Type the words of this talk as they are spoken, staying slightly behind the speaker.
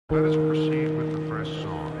Let us proceed with the first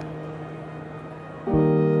song.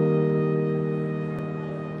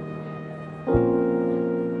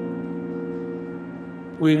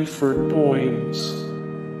 Winford Boynes.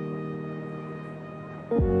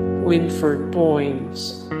 Winford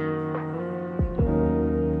Boynes.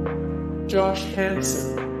 Josh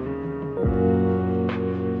Hansen.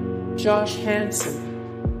 Josh Hansen.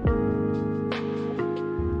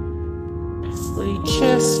 Lee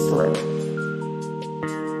Chesbrough.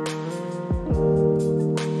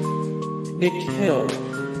 Nick Hill.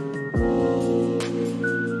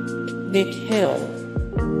 Nick Hill.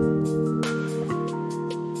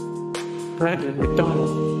 Brandon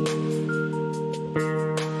McDonald.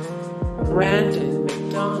 Brandon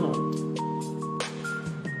McDonald.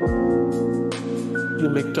 Hugh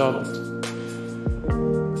McDonald.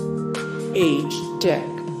 Age Deck.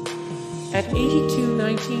 At 82,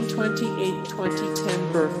 1928,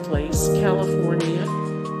 2010 birthplace, California,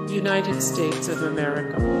 United States of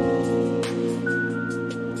America.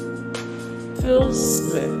 Phil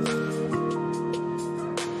Smith.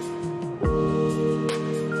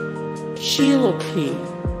 Sheila P.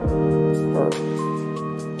 Burke.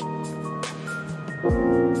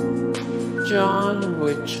 John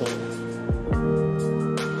Witchell.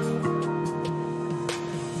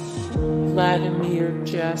 Vladimir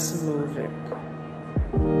Jasimovic.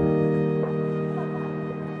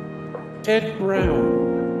 Ed Brown.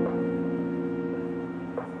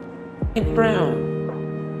 Ed Brown.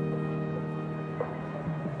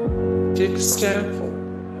 Dick Stanford.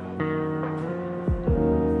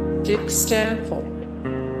 Dick Stanford.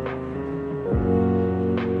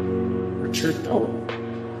 Richard Poe.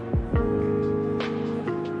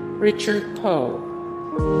 Richard Poe.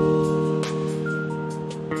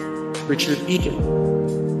 Richard Egan.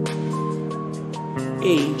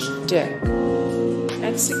 Age Deck.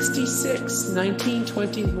 At 66,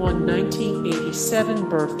 1921, 1987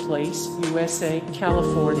 birthplace, USA,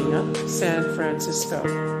 California, San Francisco.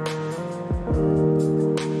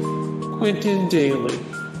 Quentin Daly.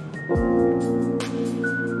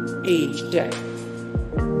 Age Deck.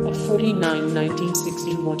 At 49,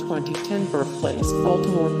 1961, 2010 birthplace,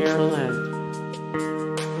 Baltimore, Maryland.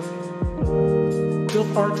 Bill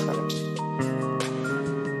Cartwright.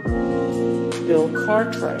 Bill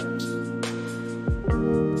Cartwright.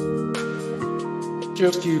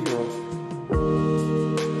 Joe Kubel.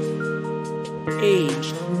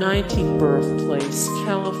 Age 90, birthplace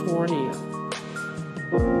California.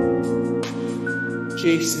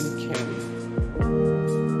 Jason Kenny.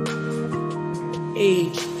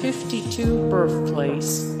 Age 52,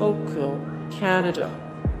 birthplace Oakville, Canada.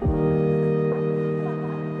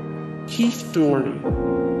 Keith Dorney.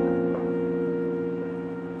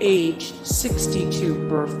 Age 62,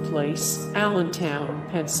 birthplace Allentown,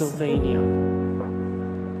 Pennsylvania.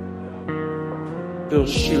 Bill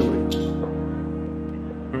Shewitt.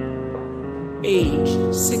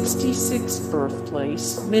 Age 66,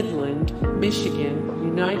 birthplace Midland, Michigan,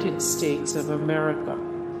 United States of America.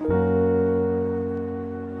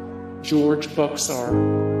 George Buxar.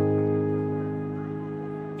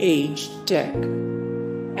 Age Deck.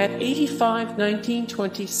 At 85,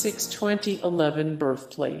 1926, 2011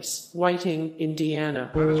 birthplace, Whiting, Indiana.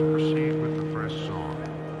 Let us proceed with the first song.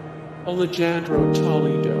 Alejandro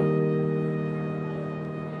Toledo.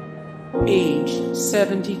 Age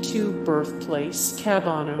 72, birthplace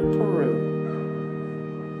Cabana, Peru.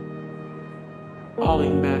 Ollie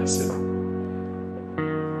Matson.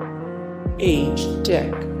 Age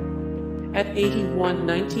Deck. At 81,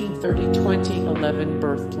 1930, 2011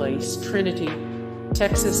 birthplace Trinity,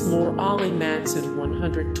 Texas. More Ollie Matson,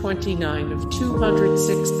 129 of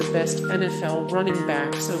 206, the best NFL running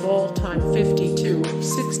backs of all time, 52 of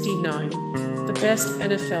 69. The best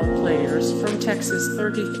NFL players from Texas,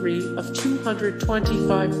 33 of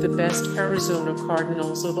 225, the best Arizona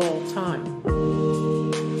Cardinals of all time.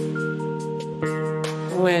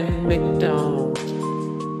 Gwen McDonald.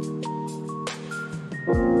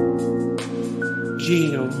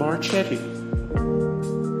 Gino Marchetti.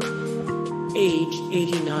 Age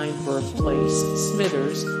 89, birthplace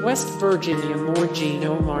Smithers, West Virginia. More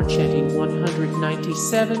Gino Marchetti,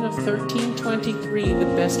 197 of 1323, the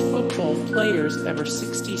best football players ever,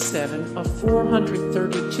 67 of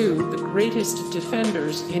 432, the greatest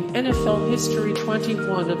defenders in NFL history,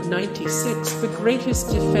 21 of 96, the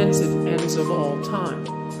greatest defensive ends of all time.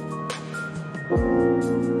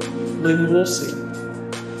 Lynn Woolsey.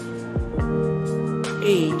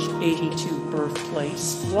 Age 82,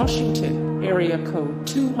 birthplace Washington, area code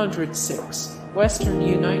 206, Western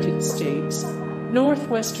United States,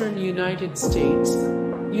 Northwestern United States,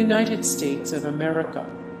 United States of America.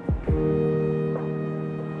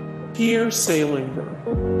 Pierre Salinger.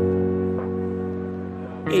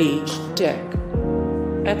 Age,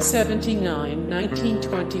 Dec. At 79,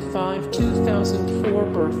 1925, 2004.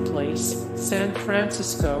 Birthplace, San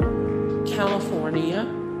Francisco, California,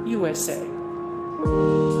 USA.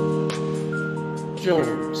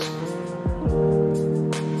 Jones.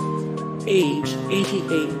 Age,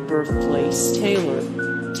 88. Birthplace,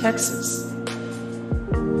 Taylor, Texas.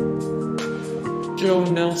 Joe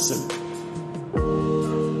Nelson.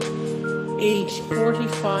 Age,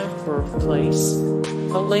 45. Birthplace,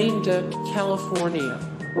 Alameda, California.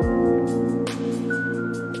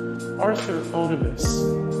 Arthur Onimus.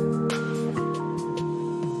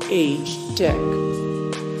 Age, Dec.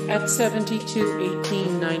 At 72,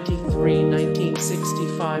 1893,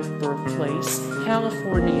 1965. Birthplace,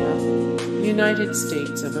 California, United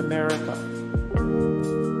States of America.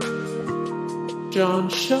 John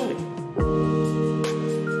Shelley.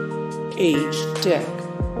 Age, Dec.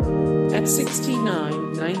 At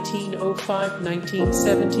 69, 1905,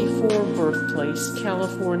 1974. Birthplace,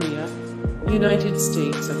 California, United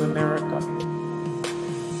States of America.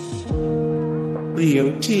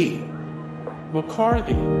 Leo T.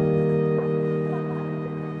 McCarthy.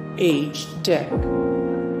 Age, Dec.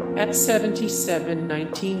 At 77,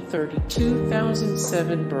 1930,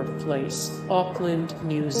 2007. Birthplace, Auckland,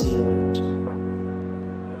 New Zealand.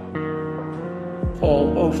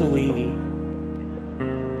 Paul Ottolini.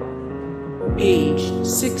 Age,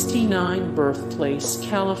 69. Birthplace,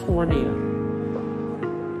 California.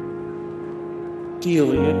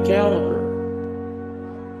 Delia Gallagher.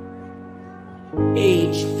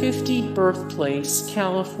 Age, 50. Birthplace,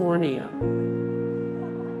 California.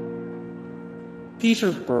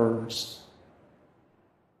 Peter Burns.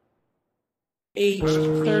 Age,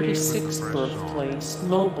 36. Birthplace,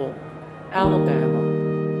 Mobile, Alabama.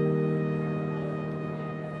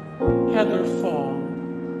 Heather Fong.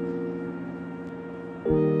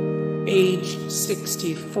 Age,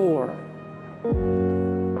 64.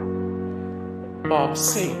 Bob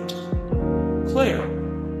Saint. Claire.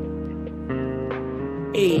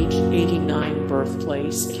 Age, 89.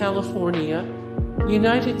 Birthplace, California,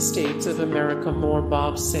 United States of America. More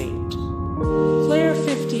Bob Saint. Claire,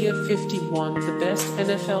 50 of 51. The best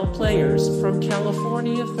NFL players from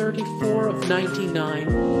California, 34 of 99.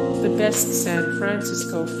 The best San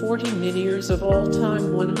Francisco 49ers of all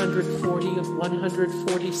time, 140 of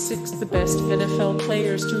 146. The best NFL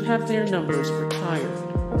players to have their numbers retired.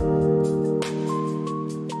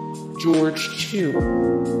 George Chu.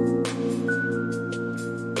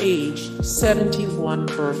 Age, 71.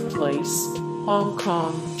 Birthplace, Hong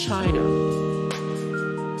Kong, China.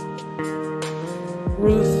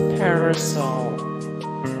 Ruth Parasol.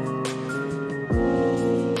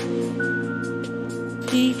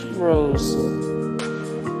 Pete Rose.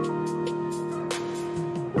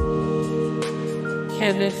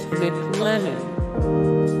 Kenneth McLennan.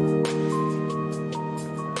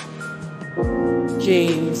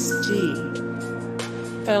 James D.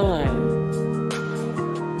 Phelan.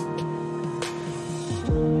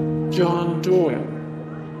 John Doyle.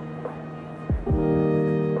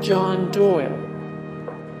 John Doyle.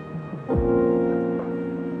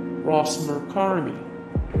 Ross Mercarmi.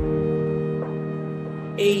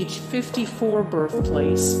 Age, 54.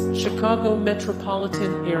 Birthplace, Chicago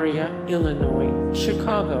metropolitan area, Illinois,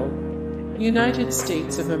 Chicago, United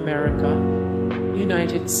States of America,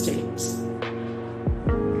 United States.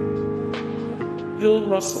 Bill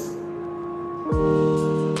Russell.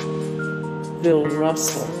 Bill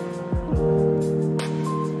Russell.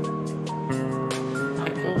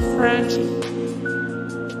 Michael Franchi.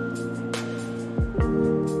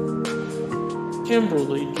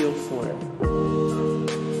 Kimberly Guilfoyle.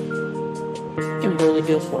 Kimberly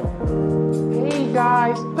Guilfoyle. Hey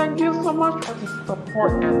guys, thank you so much for the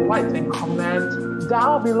support and likes and comments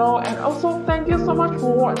down below, and also thank you so much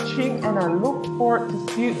for watching, and I look forward to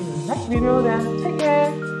see you in the next video. Then take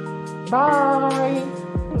care. Bye.